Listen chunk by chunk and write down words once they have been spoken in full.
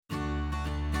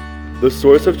The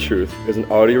Source of Truth is an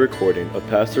audio recording of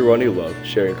Pastor Ronnie Love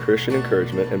sharing Christian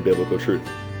encouragement and biblical truth.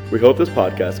 We hope this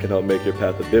podcast can help make your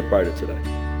path a bit brighter today.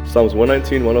 Psalms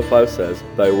 119:105 says,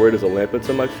 "Thy word is a lamp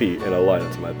unto my feet and a light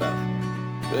unto my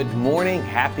path." Good morning,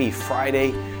 happy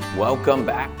Friday. Welcome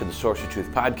back to the Source of Truth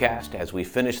podcast as we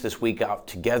finish this week out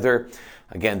together.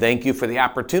 Again, thank you for the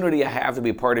opportunity I have to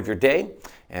be part of your day,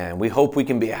 and we hope we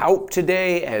can be a help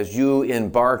today as you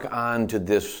embark on to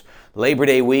this Labor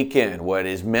Day weekend, what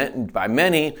is meant by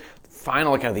many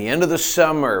final, kind of the end of the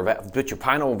summer, put your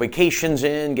final vacations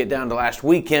in, get down to last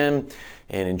weekend,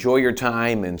 and enjoy your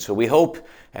time. And so we hope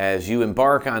as you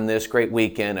embark on this great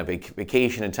weekend, a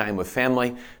vacation and time with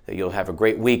family, that you'll have a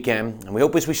great weekend. And we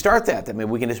hope as we start that maybe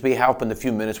we can just be helping the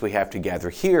few minutes we have together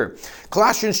here.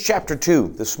 Colossians chapter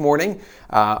 2 this morning.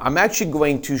 I'm actually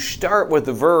going to start with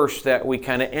the verse that we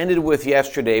kind of ended with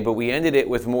yesterday, but we ended it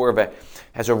with more of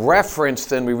as a reference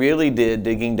than we really did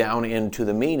digging down into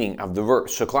the meaning of the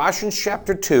verse. So Colossians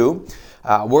chapter 2,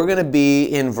 we're going to be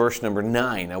in verse number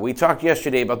 9. Now we talked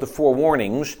yesterday about the four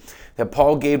warnings that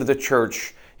Paul gave to the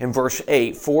church in verse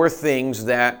 8, four things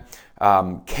that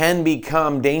can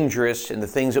become dangerous and the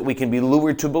things that we can be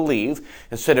lured to believe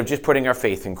instead of just putting our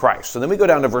faith in Christ. So then we go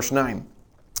down to verse 9.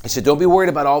 He said, don't be worried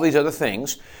about all these other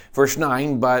things. Verse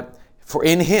 9, but for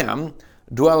in him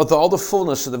dwelleth all the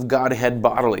fullness of the Godhead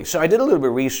bodily. So I did a little bit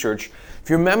of research. If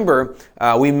you remember,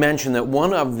 we mentioned that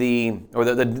one of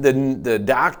the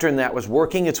doctrine that was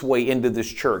working its way into this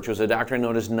church was a doctrine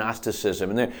known as Gnosticism.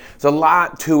 And there's a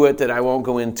lot to it that I won't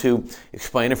go into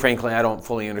explaining. Frankly, I don't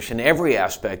fully understand every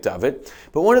aspect of it.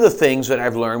 But one of the things that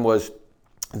I've learned was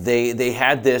they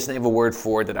had this, and they have a word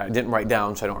for it that I didn't write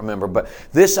down, so I don't remember, but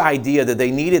this idea that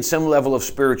they needed some level of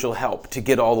spiritual help to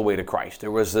get all the way to Christ.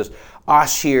 There was this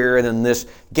us here, and then this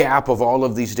gap of all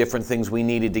of these different things we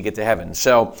needed to get to heaven.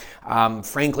 So,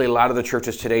 frankly, a lot of the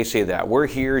churches today say that. We're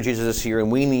here, Jesus is here,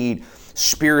 and we need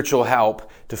spiritual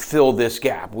help to fill this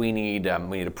gap. We need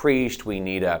a priest, we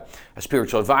need a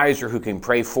spiritual advisor who can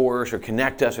pray for us or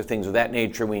connect us or things of that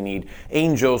nature. We need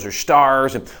angels or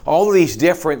stars and all of these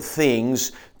different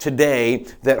things today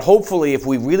that hopefully if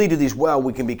we really do these well,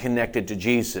 we can be connected to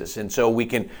Jesus. And so we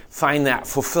can find that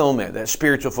fulfillment, that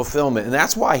spiritual fulfillment. And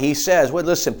that's why he says, well,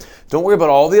 listen, don't worry about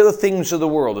all the other things of the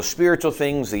world, the spiritual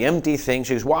things, the empty things.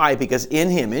 Here's why, because in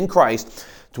him, in Christ,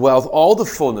 dwelleth all the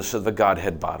fullness of the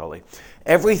Godhead bodily.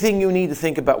 Everything you need to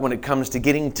think about when it comes to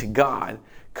getting to God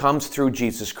comes through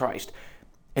Jesus Christ.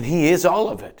 And he is all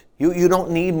of it. You don't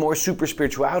need more super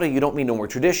spirituality. You don't need no more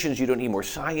traditions. You don't need more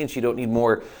science. You don't need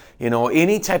more,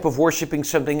 any type of worshiping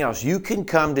something else. You can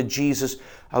come to Jesus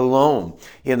alone.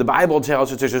 The Bible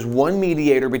tells us there's just one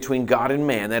mediator between God and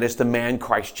man. That is the man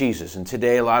Christ Jesus. And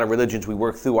today, a lot of religions, we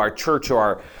work through our church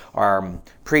or our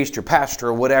priest or pastor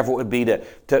or whatever it would be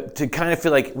to kind of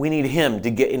feel like we need him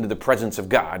to get into the presence of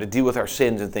God, to deal with our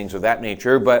sins and things of that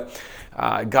nature. But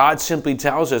God simply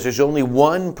tells us there's only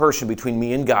one person between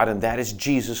me and God, and that is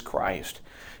Jesus Christ.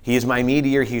 He is my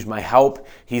mediator, he's my help,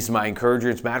 he's my encourager.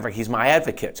 As a matter of fact, he's my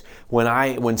advocate.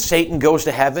 When Satan goes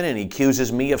to heaven and he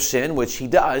accuses me of sin, which he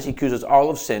does, he accuses all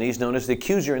of sin, he's known as the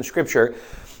accuser in Scripture,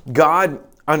 God,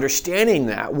 understanding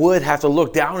that, would have to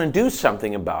look down and do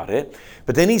something about it.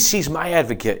 But then he sees my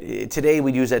advocate. Today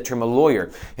we use that term, a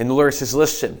lawyer. And the lawyer says,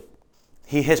 listen,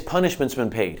 his punishment's been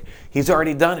paid. He's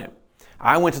already done it.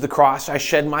 I went to the cross, I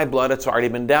shed my blood, it's already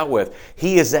been dealt with.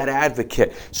 He is that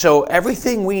advocate. So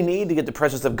everything we need to get the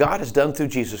presence of God is done through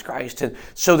Jesus Christ. And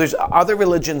so there's other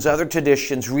religions, other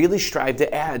traditions really strive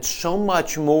to add so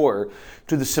much more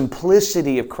to the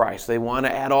simplicity of Christ. They want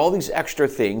to add all these extra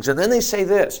things. And then they say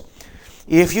this,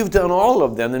 if you've done all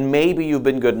of them, then maybe you've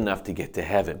been good enough to get to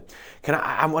heaven.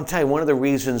 I want to tell you, one of the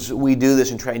reasons we do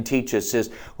this and try and teach this is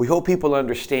we hope people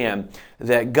understand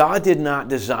that God did not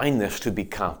design this to be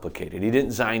complicated. He didn't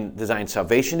design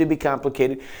salvation to be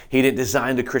complicated. He didn't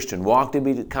design the Christian walk to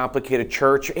be complicated,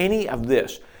 church, any of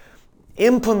this.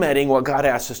 Implementing what God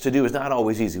asks us to do is not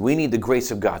always easy. We need the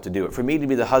grace of God to do it. For me to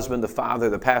be the husband, the father,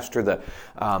 the pastor,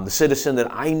 the citizen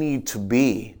that I need to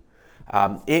be,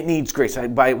 it needs grace.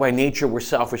 By nature, we're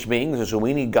selfish beings, and so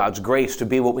we need God's grace to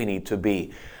be what we need to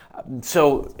be.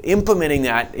 So implementing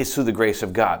that is through the grace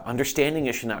of God. Understanding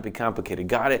it should not be complicated.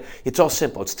 God, it's all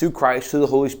simple. It's through Christ, through the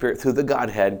Holy Spirit, through the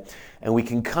Godhead, and we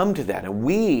can come to that. And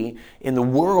we, in the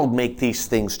world, make these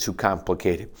things too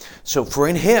complicated. So for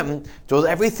in him, there's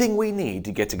everything we need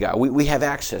to get to God. We have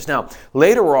access. Now,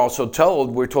 later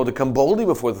we're told to come boldly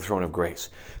before the throne of grace,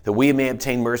 that we may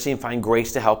obtain mercy and find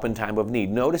grace to help in time of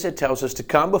need. Notice it tells us to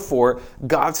come before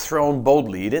God's throne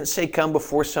boldly. He didn't say come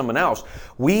before someone else.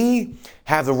 We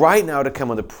have the right now to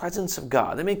come in the presence of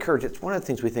God. Let me encourage you. It's one of the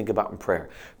things we think about in prayer.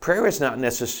 Prayer is not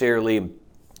necessarily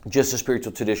just a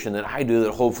spiritual tradition that I do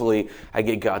that hopefully I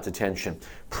get God's attention.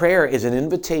 Prayer is an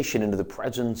invitation into the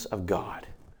presence of God.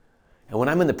 And when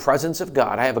I'm in the presence of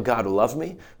God, I have a God who loves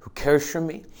me, who cares for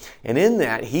me. And in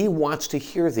that, He wants to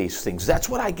hear these things. That's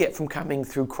what I get from coming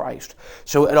through Christ.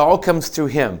 So it all comes through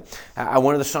Him.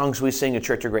 One of the songs we sing at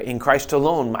Church of Grace, in Christ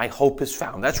alone, my hope is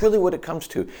found. That's really what it comes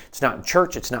to. It's not in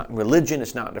church, it's not in religion,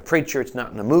 it's not in a preacher, it's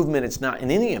not in a movement, it's not in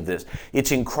any of this.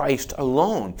 It's in Christ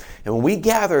alone. And when we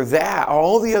gather that,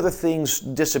 all the other things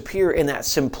disappear, and that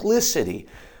simplicity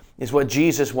is what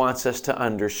Jesus wants us to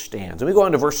understand. So we go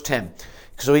on to verse 10.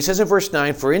 So he says in verse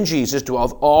 9, for in Jesus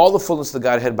dwelleth all the fullness of the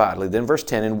Godhead bodily. Then verse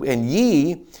 10, and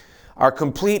ye are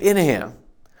complete in Him,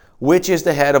 which is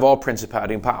the head of all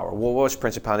principality and power. Well, what's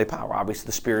principality and power? Obviously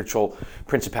the spiritual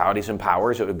principalities and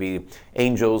powers. It would be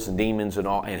angels and demons and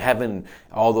all, and heaven,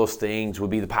 all those things would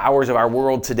be the powers of our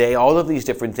world today, all of these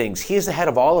different things. He is the head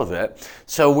of all of it.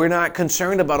 So we're not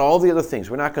concerned about all the other things.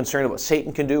 We're not concerned about what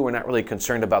Satan can do. We're not really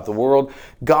concerned about the world.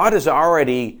 God has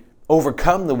already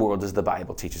overcome the world, as the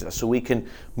Bible teaches us, so we can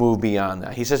move beyond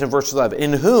that. He says in verse 11,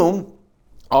 in whom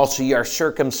also ye are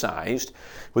circumcised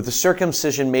with the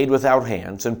circumcision made without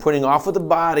hands, and putting off with the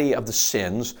body of the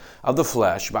sins of the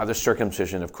flesh by the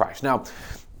circumcision of Christ. Now,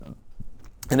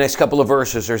 the next couple of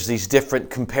verses, there's these different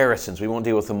comparisons. We won't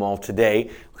deal with them all today.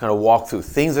 We'll kind of walk through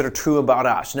things that are true about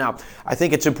us. Now, I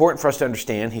think it's important for us to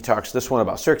understand, he talks this one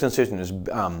about circumcision is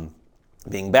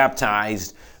being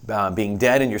baptized, being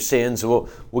dead in your sins. We'll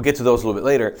get to those a little bit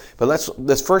later. But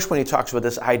let's first, when he talks about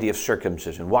this idea of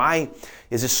circumcision, why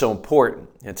is this so important?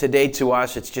 And today to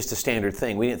us, it's just a standard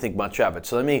thing. We didn't think much of it.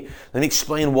 So let me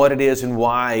explain what it is and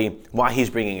why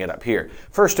he's bringing it up here.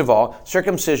 First of all,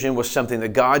 circumcision was something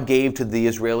that God gave to the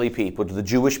Israeli people, to the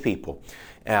Jewish people,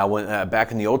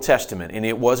 back in the Old Testament. And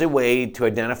it was a way to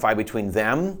identify between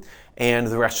them and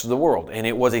the rest of the world. And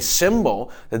it was a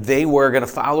symbol that they were going to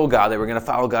follow God. They were going to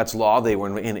follow God's law. They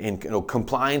were in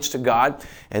compliance to God.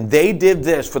 And they did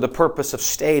this for the purpose of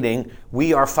stating,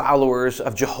 we are followers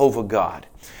of Jehovah God.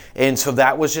 And so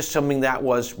that was just something that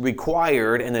was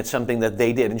required, and it's something that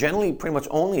they did. And generally, pretty much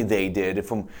only they did,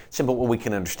 from simple what we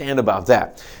can understand about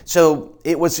that. So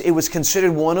it was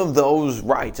considered one of those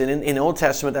rites. And in the Old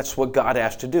Testament, that's what God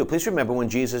asked to do. Please remember, when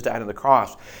Jesus died on the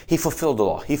cross, He fulfilled the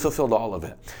law. He fulfilled all of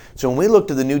it. So when we look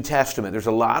to the New Testament, there's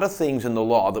a lot of things in the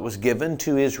law that was given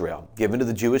to Israel, given to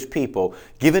the Jewish people,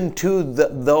 given to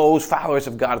those followers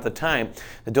of God at the time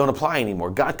that don't apply anymore.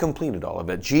 God completed all of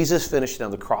it. Jesus finished it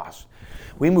on the cross.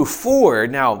 We move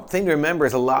forward. Now, the thing to remember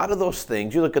is a lot of those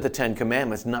things, you look at the 10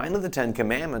 Commandments, 9 of the 10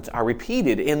 Commandments are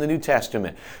repeated in the New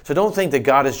Testament. So don't think that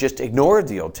God has just ignored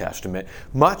the Old Testament.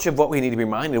 Much of what we need to be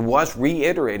reminded was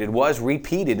reiterated, was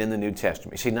repeated in the New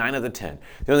Testament. You see, 9 of the 10.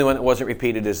 The only one that wasn't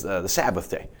repeated is the Sabbath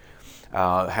day.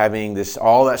 Having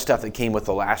all that stuff that came with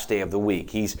the last day of the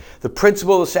week. The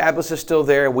principle of the Sabbath is still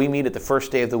there. We meet at the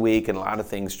first day of the week, and a lot of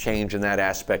things change in that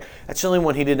aspect. That's the only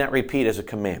one He did not repeat as a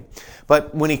command.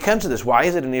 But when he comes to this, why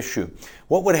is it an issue?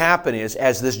 What would happen is,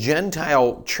 as this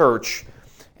Gentile church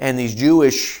and these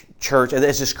Jewish church,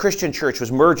 as this Christian church was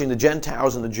merging the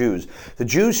Gentiles and the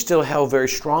Jews still held very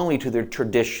strongly to their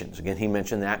traditions. Again, he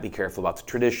mentioned that. Be careful about the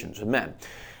traditions of men.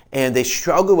 And they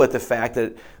struggle with the fact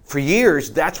that for years,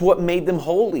 that's what made them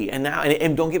holy. And now,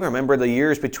 and don't get me, remember the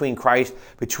years between Christ,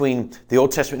 between the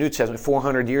Old Testament, New Testament,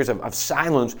 400 years of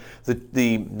silence,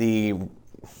 the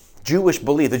Jewish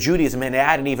belief, the Judaism had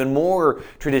added even more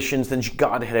traditions than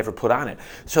God had ever put on it.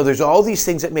 So there's all these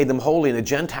things that made them holy, and the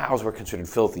Gentiles were considered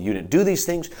filthy. You didn't do these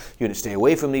things, you didn't stay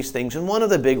away from these things, and one of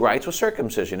the big rites was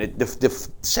circumcision. It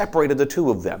separated the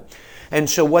two of them. And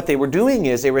so what they were doing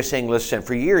is they were saying, listen,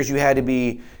 for years you had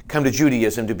to come to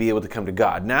Judaism to be able to come to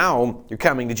God. Now you're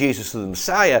coming to Jesus, the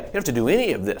Messiah. You don't have to do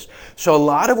any of this. So a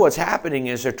lot of what's happening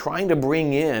is they're trying to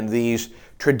bring in these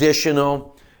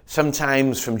traditional,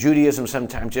 sometimes from Judaism,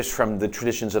 sometimes just from the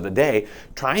traditions of the day,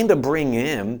 trying to bring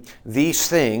in these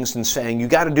things and saying, you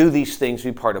got to do these things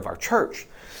to be part of our church.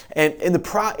 And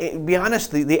to be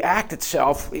honest, the act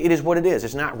itself, it is what it is.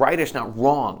 It's not right, it's not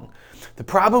wrong. The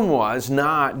problem was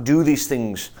not do these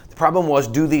things. The problem was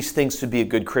do these things to be a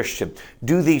good Christian.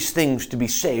 Do these things to be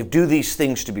saved. Do these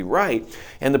things to be right.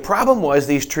 And the problem was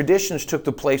these traditions took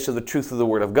the place of the truth of the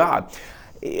Word of God.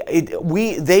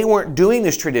 They weren't doing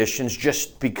these traditions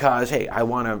just because, hey, I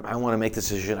want to make this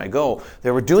decision, I go.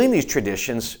 They were doing these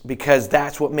traditions because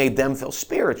that's what made them feel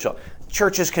spiritual.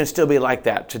 Churches can still be like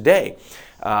that today.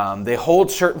 They hold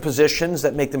certain positions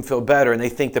that make them feel better, and they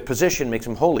think the position makes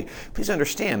them holy. Please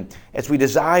understand, as we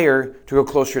desire to go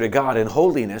closer to God in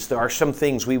holiness, there are some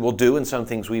things we will do and some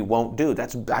things we won't do.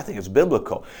 I think it's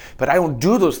biblical. But I don't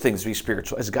do those things to be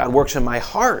spiritual. As God works in my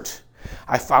heart,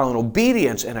 I follow in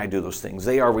obedience and I do those things.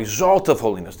 They are a result of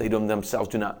holiness. They themselves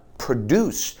do not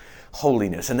produce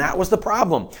holiness. And that was the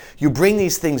problem. You bring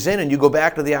these things in and you go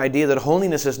back to the idea that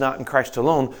holiness is not in Christ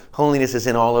alone. Holiness is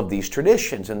in all of these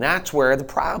traditions. And that's where the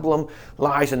problem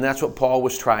lies, and that's what Paul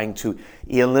was trying to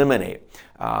eliminate.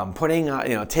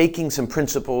 Taking some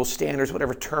principles, standards,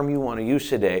 whatever term you want to use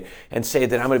today, and say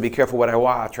that I'm going to be careful what I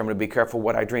watch, or I'm going to be careful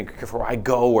what I drink, or careful where I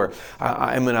go, or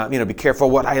I'm going to be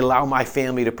careful what I allow my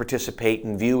family to participate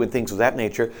and view and things of that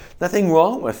nature. Nothing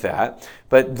wrong with that,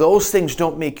 but those things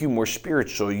don't make you more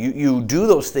spiritual. You do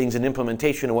those things in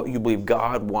implementation of what you believe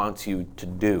God wants you to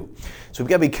do. So we've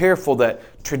got to be careful that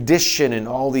tradition and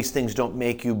all these things don't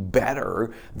make you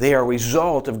better. They are a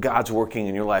result of God's working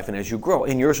in your life and as you grow.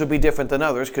 And yours will be different than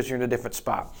others because you're in a different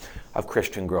spot of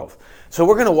Christian growth. So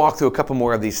we're going to walk through a couple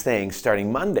more of these things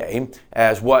starting Monday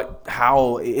as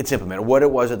how it's implemented, what it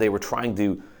was that they were trying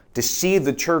to deceive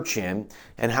the church in,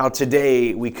 and how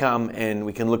today we come and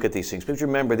we can look at these things. But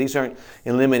remember, these aren't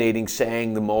eliminating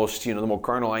saying the more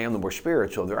carnal I am, the more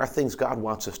spiritual. There are things God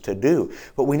wants us to do,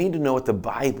 but we need to know what the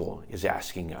Bible is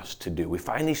asking us to do. We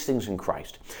find these things in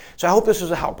Christ. So I hope this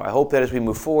is a help. I hope that as we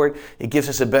move forward, it gives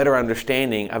us a better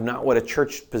understanding of not what a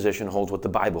church position holds, what the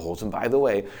Bible holds. And by the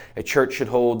way, a church should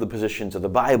hold the positions of the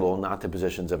Bible, not the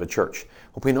positions of a church.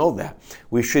 Hope we know that.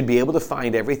 We should be able to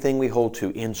find everything we hold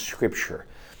to in Scripture.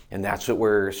 And that's what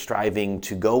we're striving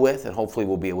to go with, and hopefully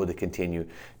we'll be able to continue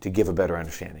to give a better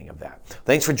understanding of that.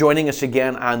 Thanks for joining us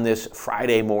again on this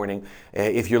Friday morning.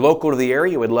 If you're local to the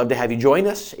area, we'd love to have you join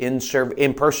us in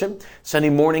person. Sunday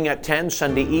morning at 10,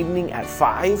 Sunday evening at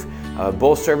 5.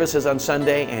 Both services on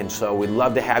Sunday, and so we'd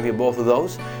love to have you both of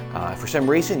those. If for some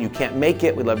reason you can't make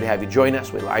it, we'd love to have you join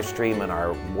us. We live stream on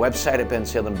our website at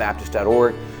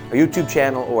bensalembaptist.org, our YouTube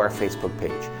channel, or our Facebook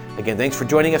page. Again, thanks for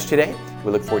joining us today.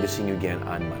 We look forward to seeing you again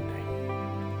on Monday.